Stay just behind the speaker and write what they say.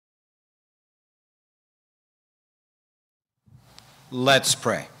Let's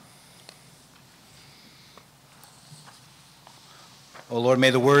pray. O Lord, may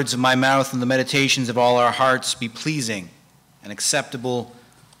the words of my mouth and the meditations of all our hearts be pleasing and acceptable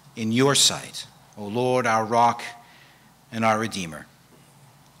in your sight, O Lord, our rock and our Redeemer.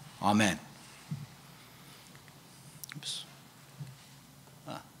 Amen. Oops.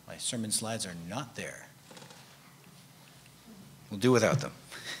 My sermon slides are not there. We'll do without them.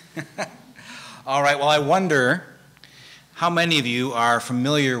 All right, well, I wonder how many of you are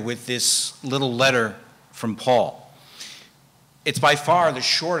familiar with this little letter from Paul. It's by far the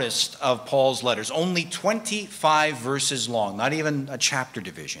shortest of Paul's letters, only 25 verses long, not even a chapter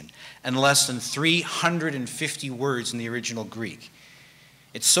division, and less than 350 words in the original Greek.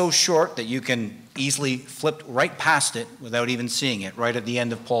 It's so short that you can easily flip right past it without even seeing it, right at the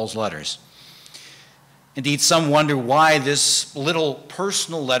end of Paul's letters. Indeed, some wonder why this little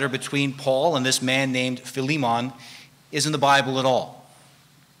personal letter between Paul and this man named Philemon is in the Bible at all.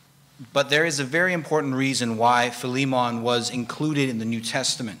 But there is a very important reason why Philemon was included in the New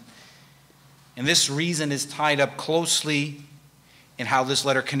Testament. And this reason is tied up closely in how this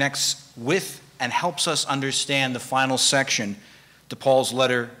letter connects with and helps us understand the final section to Paul's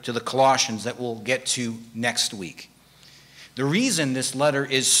letter to the Colossians that we'll get to next week. The reason this letter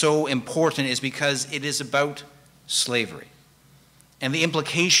is so important is because it is about slavery and the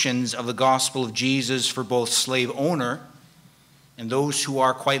implications of the gospel of Jesus for both slave owner and those who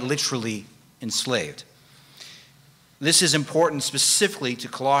are quite literally enslaved. This is important specifically to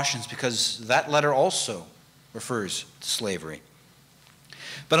Colossians because that letter also refers to slavery.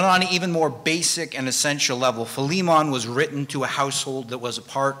 But on an even more basic and essential level, Philemon was written to a household that was a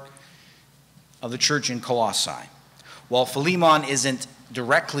part of the church in Colossae. While Philemon isn't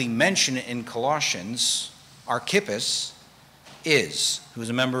directly mentioned in Colossians, Archippus is, who is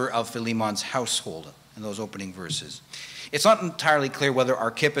a member of Philemon's household in those opening verses. It's not entirely clear whether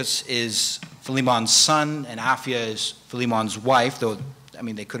Archippus is Philemon's son and Apphia is Philemon's wife, though,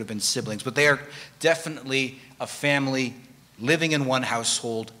 they could have been siblings, but they are definitely a family living in one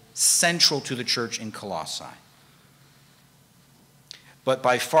household, central to the church in Colossae. But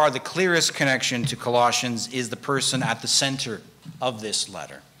by far the clearest connection to Colossians is the person at the center of this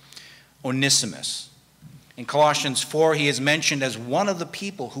letter, Onesimus. In Colossians 4, he is mentioned as one of the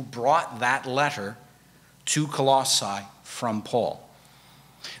people who brought that letter to Colossae from Paul.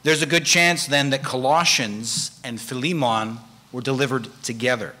 There's a good chance then that Colossians and Philemon were delivered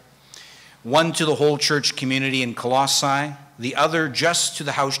together. One to the whole church community in Colossae, the other just to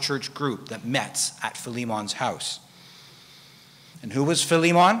the house church group that met at Philemon's house. And who was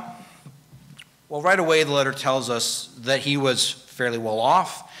Philemon? Well, right away the letter tells us that he was fairly well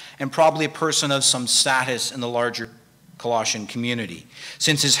off and probably a person of some status in the larger Colossian community,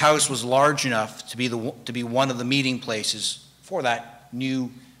 since his house was large enough to be one of the meeting places for that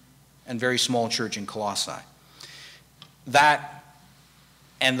new and very small church in Colossae. That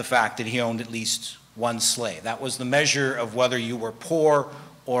and the fact that he owned at least one slave. That was the measure of whether you were poor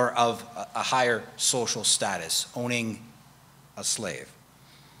or of a higher social status, owning a slave.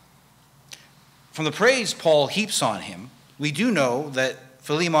 From the praise Paul heaps on him, we do know that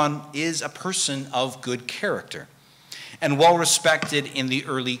Philemon is a person of good character and well respected in the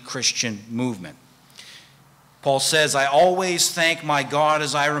early Christian movement. Paul says, I always thank my God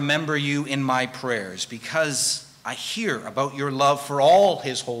as I remember you in my prayers, because I hear about your love for all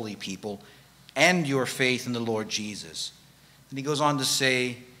his holy people and your faith in the Lord Jesus. And he goes on to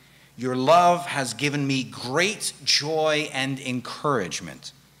say, your love has given me great joy and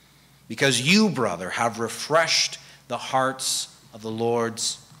encouragement, because you, brother, have refreshed the hearts of the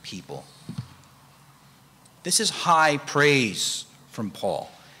Lord's people. This is high praise from Paul.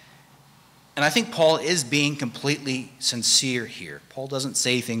 And I think Paul is being completely sincere here. Paul doesn't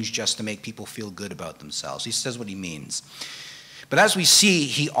say things just to make people feel good about themselves. He says what he means. But as we see,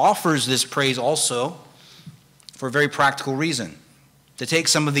 he offers this praise also for a very practical reason, to take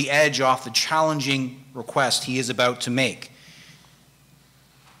some of the edge off the challenging request he is about to make.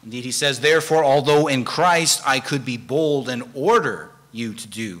 Indeed, he says, therefore, although in Christ I could be bold and order you to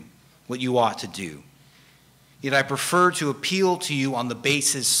do what you ought to do, yet I prefer to appeal to you on the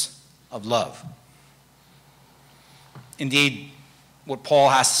basis of love. Indeed, what Paul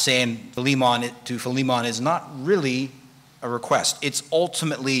has to say to Philemon is not really a request. It's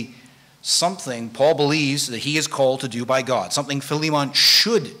ultimately something Paul believes that he is called to do by God, something Philemon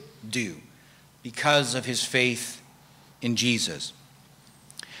should do because of his faith in Jesus.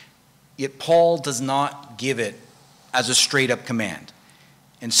 Yet Paul does not give it as a straight-up command.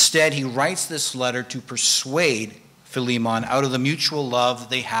 Instead, he writes this letter to persuade Philemon out of the mutual love that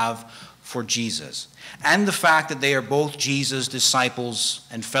they have for Jesus, and the fact that they are both Jesus' disciples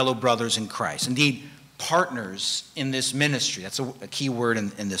and fellow brothers in Christ. Indeed, partners in this ministry. That's a key word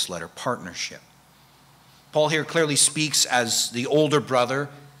in this letter, partnership. Paul here clearly speaks as the older brother,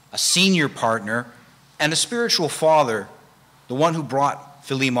 a senior partner, and a spiritual father, the one who brought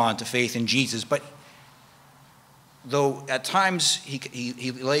Philemon to faith in Jesus. But though at times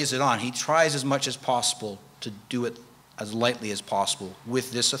he lays it on, he tries as much as possible to do it as lightly as possible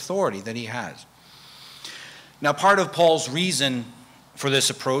with this authority that he has. Now, part of Paul's reason for this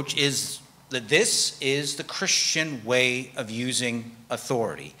approach is that this is the Christian way of using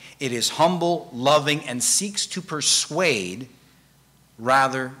authority. It is humble, loving, and seeks to persuade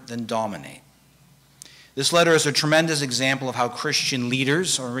rather than dominate. This letter is a tremendous example of how Christian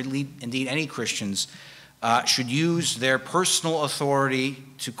leaders, or indeed any Christians, should use their personal authority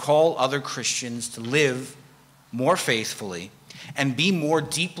to call other Christians to live more faithfully and be more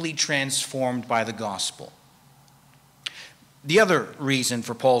deeply transformed by the gospel. The other reason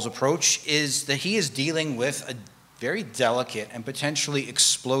for Paul's approach is that he is dealing with a very delicate and potentially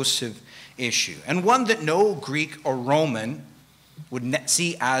explosive issue, and one that no Greek or Roman would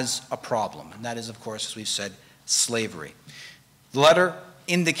see as a problem. And that is, of course, as we've said, slavery. The letter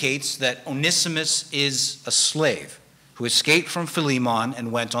indicates that Onesimus is a slave who escaped from Philemon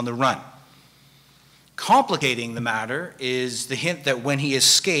and went on the run. Complicating the matter is the hint that when he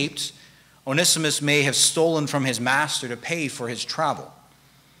escaped, Onesimus may have stolen from his master to pay for his travel.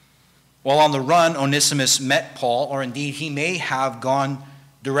 While on the run, Onesimus met Paul, or indeed he may have gone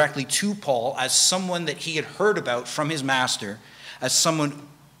directly to Paul as someone that he had heard about from his master, as someone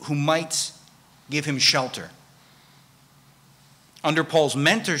who might give him shelter. Under Paul's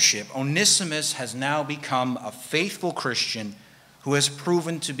mentorship, Onesimus has now become a faithful Christian who has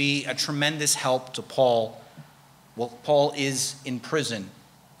proven to be a tremendous help to Paul while Paul is in prison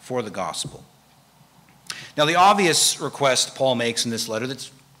for the gospel. Now, the obvious request Paul makes in this letter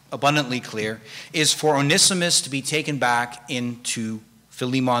that's abundantly clear is for Onesimus to be taken back into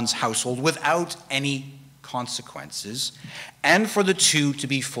Philemon's household without any consequences, and for the two to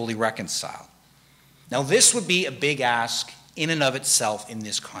be fully reconciled. Now, this would be a big ask in and of itself in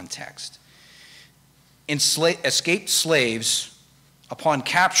this context. Escaped slaves, upon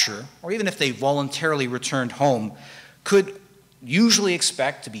capture, or even if they voluntarily returned home, could usually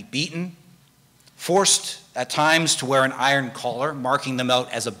expect to be beaten, forced at times to wear an iron collar, marking them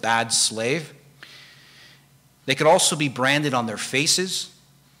out as a bad slave. They could also be branded on their faces,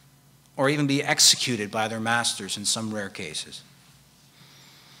 or even be executed by their masters in some rare cases.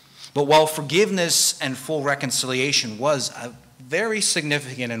 But while forgiveness and full reconciliation was a very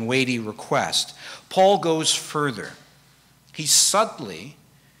significant and weighty request, Paul goes further. He subtly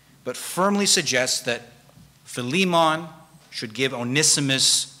but firmly suggests that Philemon should give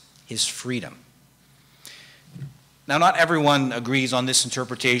Onesimus his freedom. Now, not everyone agrees on this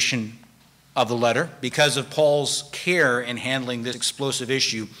interpretation of the letter. Because of Paul's care in handling this explosive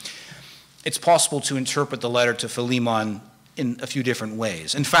issue, it's possible to interpret the letter to Philemon in a few different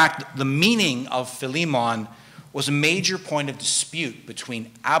ways. In fact, the meaning of Philemon was a major point of dispute between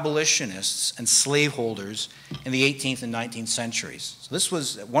abolitionists and slaveholders in the 18th and 19th centuries. So this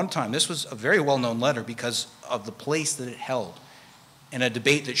was, at one time, this was a very well-known letter because of the place that it held in a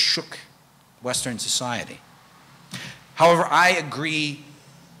debate that shook Western society. However, I agree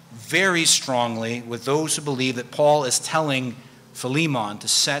very strongly with those who believe that Paul is telling Philemon to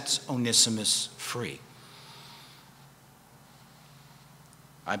set Onesimus free.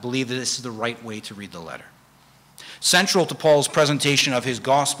 I believe that this is the right way to read the letter. Central to Paul's presentation of his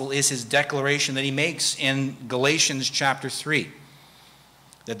gospel is his declaration that he makes in Galatians chapter 3,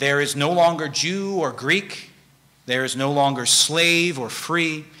 that there is no longer Jew or Greek, there is no longer slave or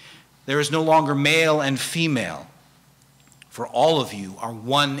free, there is no longer male and female, for all of you are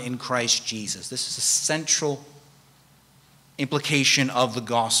one in Christ Jesus. This is a central implication of the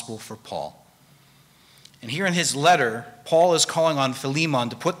gospel for Paul. And here in his letter, Paul is calling on Philemon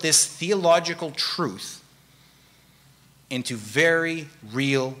to put this theological truth into very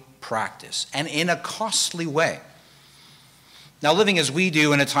real practice, and in a costly way. Now, living as we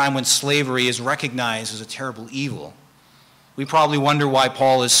do in a time when slavery is recognized as a terrible evil, we probably wonder why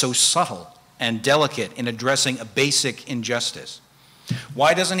Paul is so subtle and delicate in addressing a basic injustice.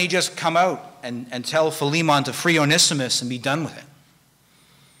 Why doesn't he just come out and tell Philemon to free Onesimus and be done with it?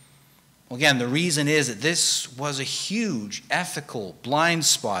 Well, again, the reason is that this was a huge ethical blind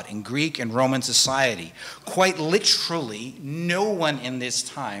spot in Greek and Roman society. Quite literally, no one in this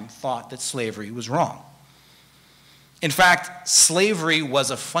time thought that slavery was wrong. In fact, slavery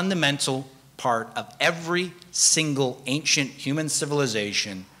was a fundamental part of every single ancient human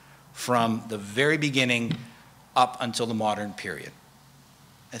civilization from the very beginning up until the modern period.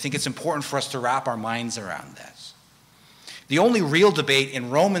 I think it's important for us to wrap our minds around this. The only real debate in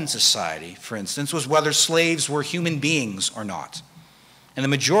Roman society, for instance, was whether slaves were human beings or not. And the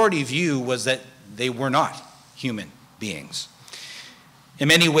majority view was that they were not human beings. In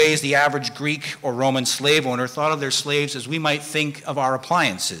many ways, the average Greek or Roman slave owner thought of their slaves as we might think of our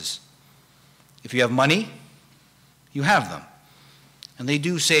appliances. If you have money, you have them. And they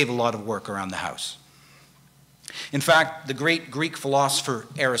do save a lot of work around the house. In fact, the great Greek philosopher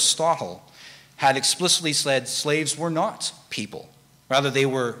Aristotle had explicitly said slaves were not people. Rather, they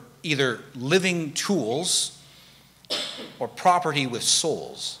were either living tools or property with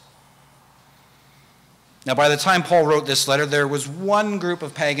souls. Now, by the time Paul wrote this letter, there was one group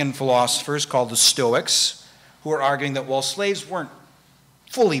of pagan philosophers called the Stoics who were arguing that while slaves weren't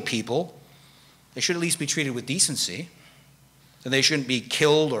fully people, they should at least be treated with decency, that they shouldn't be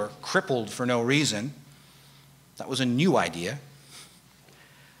killed or crippled for no reason. That was a new idea,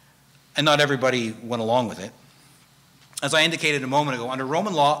 and not everybody went along with it. As I indicated a moment ago, under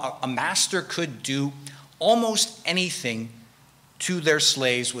Roman law, a master could do almost anything to their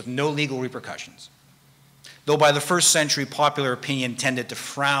slaves with no legal repercussions, though by the first century, popular opinion tended to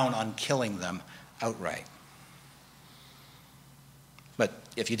frown on killing them outright. But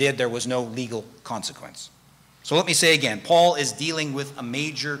if you did, there was no legal consequence. So let me say again, Paul is dealing with a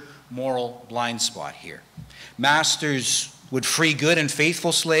major moral blind spot here. Masters would free good and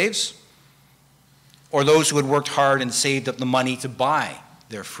faithful slaves, or those who had worked hard and saved up the money to buy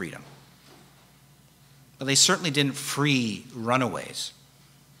their freedom. But they certainly didn't free runaways.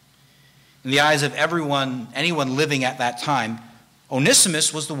 In the eyes of anyone living at that time,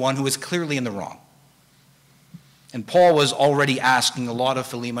 Onesimus was the one who was clearly in the wrong. And Paul was already asking a lot of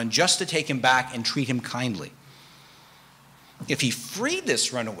Philemon just to take him back and treat him kindly. If he freed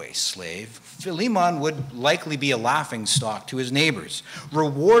this runaway slave, Philemon would likely be a laughingstock to his neighbors,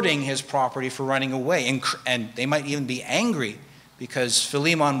 rewarding his property for running away. And they might even be angry because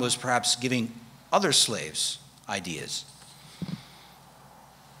Philemon was perhaps giving other slaves ideas.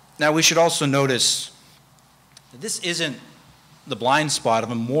 Now, we should also notice that this isn't the blind spot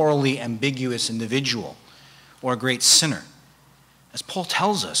of a morally ambiguous individual or a great sinner. As Paul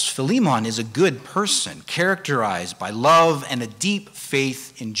tells us, Philemon is a good person, characterized by love and a deep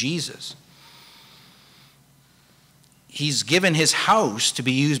faith in Jesus. He's given his house to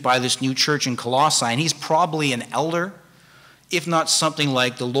be used by this new church in Colossae, and he's probably an elder, if not something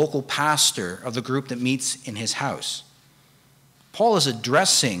like the local pastor of the group that meets in his house. Paul is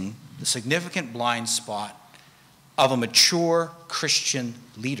addressing the significant blind spot of a mature Christian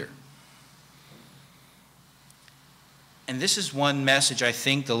leader. And this is one message I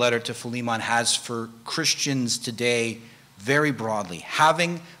think the letter to Philemon has for Christians today very broadly.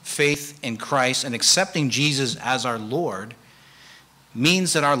 Having faith in Christ and accepting Jesus as our Lord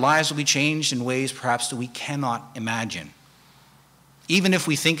means that our lives will be changed in ways perhaps that we cannot imagine, even if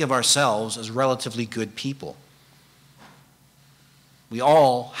we think of ourselves as relatively good people. We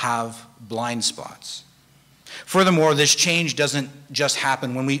all have blind spots. Furthermore, this change doesn't just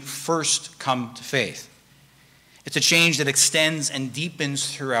happen when we first come to faith. It's a change that extends and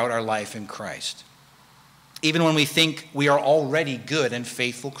deepens throughout our life in Christ, even when we think we are already good and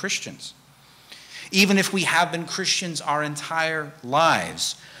faithful Christians. Even if we have been Christians our entire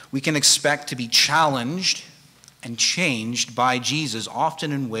lives, we can expect to be challenged and changed by Jesus,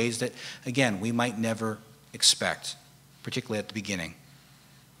 often in ways that, again, we might never expect, particularly at the beginning.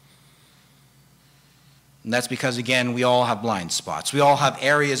 And that's because, again, we all have blind spots. We all have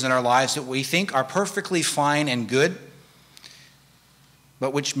areas in our lives that we think are perfectly fine and good,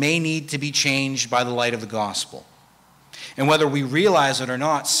 but which may need to be changed by the light of the gospel. And whether we realize it or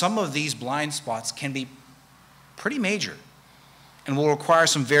not, some of these blind spots can be pretty major and will require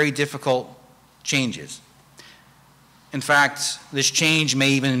some very difficult changes. In fact, this change may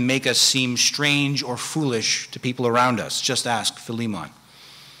even make us seem strange or foolish to people around us. Just ask Philemon.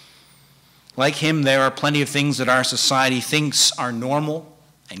 Like him, there are plenty of things that our society thinks are normal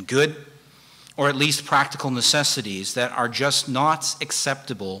and good, or at least practical necessities that are just not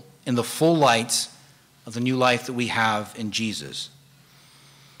acceptable in the full light of the new life that we have in Jesus.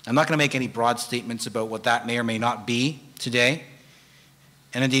 I'm not going to make any broad statements about what that may or may not be today.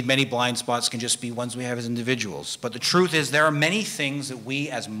 And indeed, many blind spots can just be ones we have as individuals. But the truth is, there are many things that we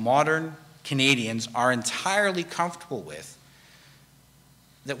as modern Canadians are entirely comfortable with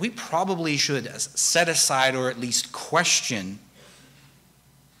that we probably should set aside or at least question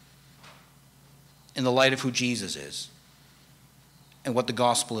in the light of who Jesus is and what the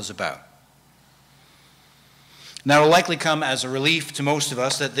gospel is about. Now, it will likely come as a relief to most of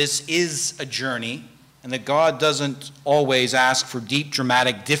us that this is a journey and that God doesn't always ask for deep,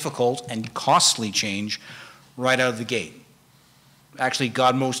 dramatic, difficult, and costly change right out of the gate. Actually,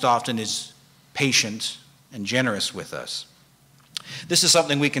 God most often is patient and generous with us. This is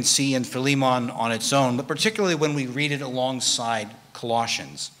something we can see in Philemon on its own, but particularly when we read it alongside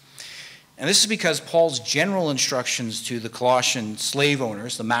Colossians. And this is because Paul's general instructions to the Colossian slave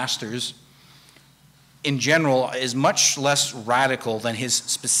owners, the masters, in general, is much less radical than his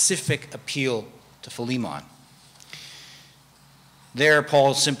specific appeal to Philemon. There,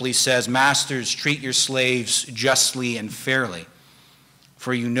 Paul simply says, "Masters, treat your slaves justly and fairly,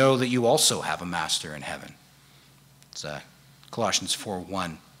 for you know that you also have a master in heaven." It's Colossians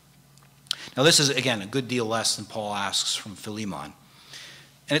 4:1. Now, this is, again, a good deal less than Paul asks from Philemon.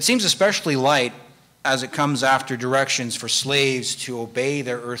 And it seems especially light as it comes after directions for slaves to obey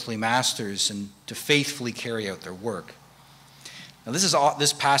their earthly masters and to faithfully carry out their work. Now,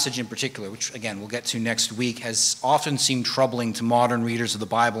 this passage in particular, which, again, we'll get to next week, has often seemed troubling to modern readers of the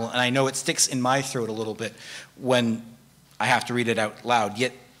Bible, and I know it sticks in my throat a little bit when I have to read it out loud.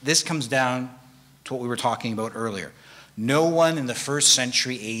 Yet this comes down to what we were talking about earlier. No one in the first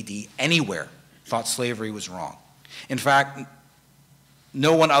century AD anywhere thought slavery was wrong. In fact,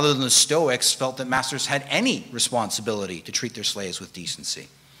 no one other than the Stoics felt that masters had any responsibility to treat their slaves with decency.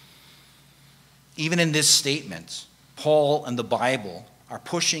 Even in this statement, Paul and the Bible are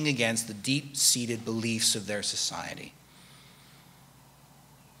pushing against the deep-seated beliefs of their society.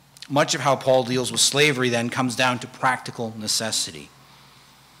 Much of how Paul deals with slavery then comes down to practical necessity.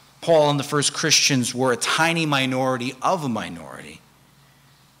 Paul and the first Christians were a tiny minority of a minority.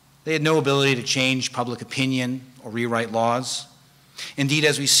 They had no ability to change public opinion or rewrite laws. Indeed,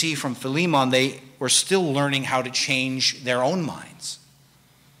 as we see from Philemon, they were still learning how to change their own minds.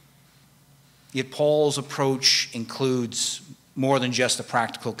 Yet Paul's approach includes more than just a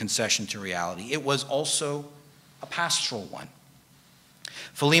practical concession to reality. It was also a pastoral one.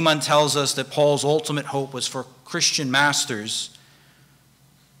 Philemon tells us that Paul's ultimate hope was for Christian masters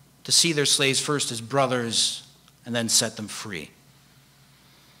to see their slaves first as brothers and then set them free.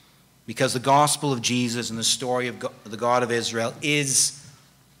 Because the gospel of Jesus and the story of the God of Israel is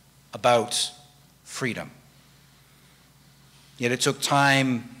about freedom. Yet it took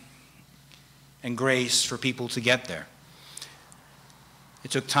time and grace for people to get there.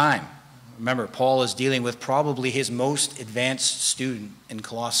 It took time. Remember, Paul is dealing with probably his most advanced student in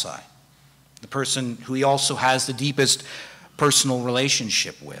Colossae, the person who he also has the deepest personal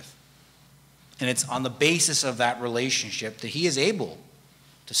relationship with. And it's on the basis of that relationship that he is able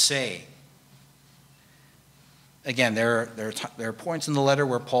to say, again, there are points in the letter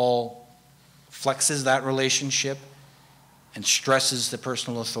where Paul flexes that relationship and stresses the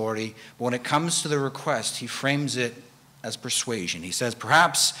personal authority. But when it comes to the request, he frames it as persuasion. He says,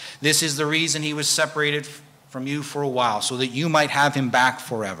 "Perhaps this is the reason he was separated from you for a while, so that you might have him back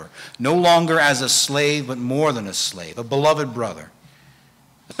forever, no longer as a slave, but more than a slave, a beloved brother,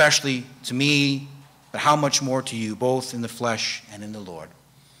 especially to me, but how much more to you, both in the flesh and in the Lord."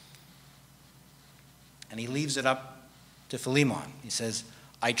 And he leaves it up to Philemon. He says,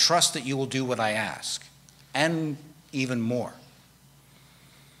 "I trust that you will do what I ask, and even more."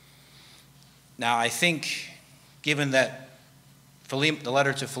 Now, I think, given that the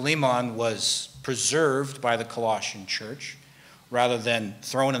letter to Philemon was preserved by the Colossian church rather than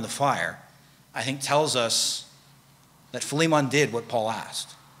thrown in the fire, I think tells us that Philemon did what Paul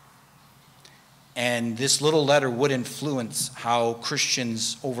asked. And this little letter would influence how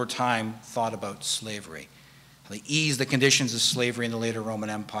Christians over time thought about slavery. They eased the conditions of slavery in the later Roman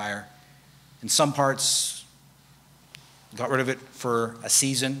Empire. In some parts, got rid of it for a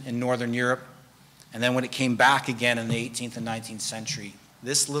season in Northern Europe. And then when it came back again in the 18th and 19th century,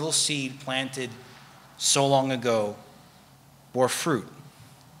 this little seed planted so long ago bore fruit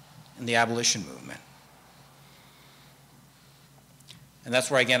in the abolition movement. And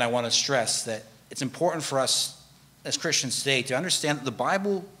that's where, again, I want to stress that it's important for us as Christians today to understand that the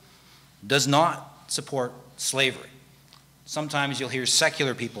Bible does not support slavery. Sometimes you'll hear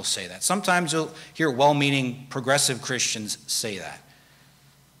secular people say that. Sometimes you'll hear well-meaning progressive Christians say that.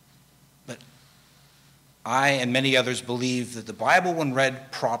 But I and many others believe that the Bible, when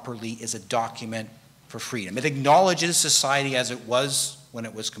read properly, is a document for freedom. It acknowledges society as it was when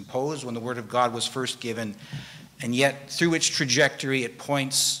it was composed, when the Word of God was first given, and yet through its trajectory it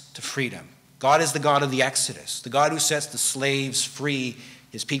points to freedom. God is the God of the Exodus, the God who sets the slaves free,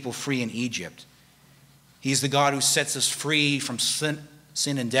 his people free in Egypt. He's the God who sets us free from sin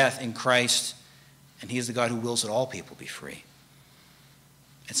and death in Christ, and he is the God who wills that all people be free.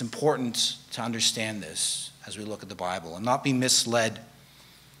 It's important to understand this as we look at the Bible and not be misled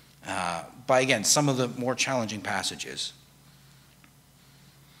by, again, some of the more challenging passages.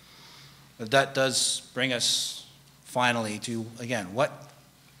 But that does bring us finally to, again, what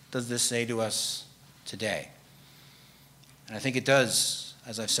does this say to us today? And I think it does,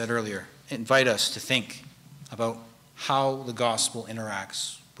 as I've said earlier, invite us to think about how the gospel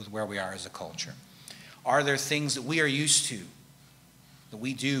interacts with where we are as a culture. Are there things that we are used to, that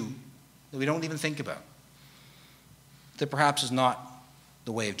we do, that we don't even think about, that perhaps is not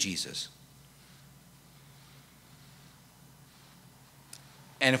the way of Jesus?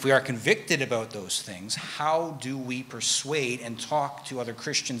 And if we are convicted about those things, how do we persuade and talk to other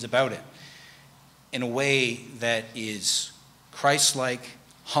Christians about it in a way that is Christ-like,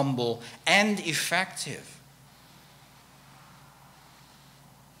 humble, and effective?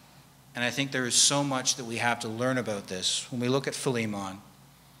 And I think there is so much that we have to learn about this when we look at Philemon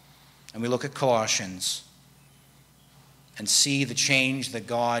and we look at Colossians and see the change that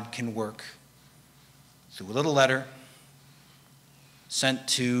God can work through a little letter sent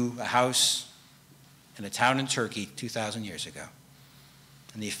to a house in a town in Turkey 2,000 years ago,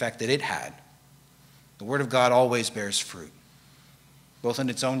 and the effect that it had. The Word of God always bears fruit, both in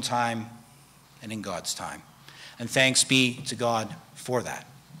its own time and in God's time. And thanks be to God for that.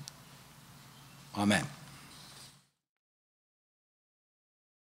 Amen.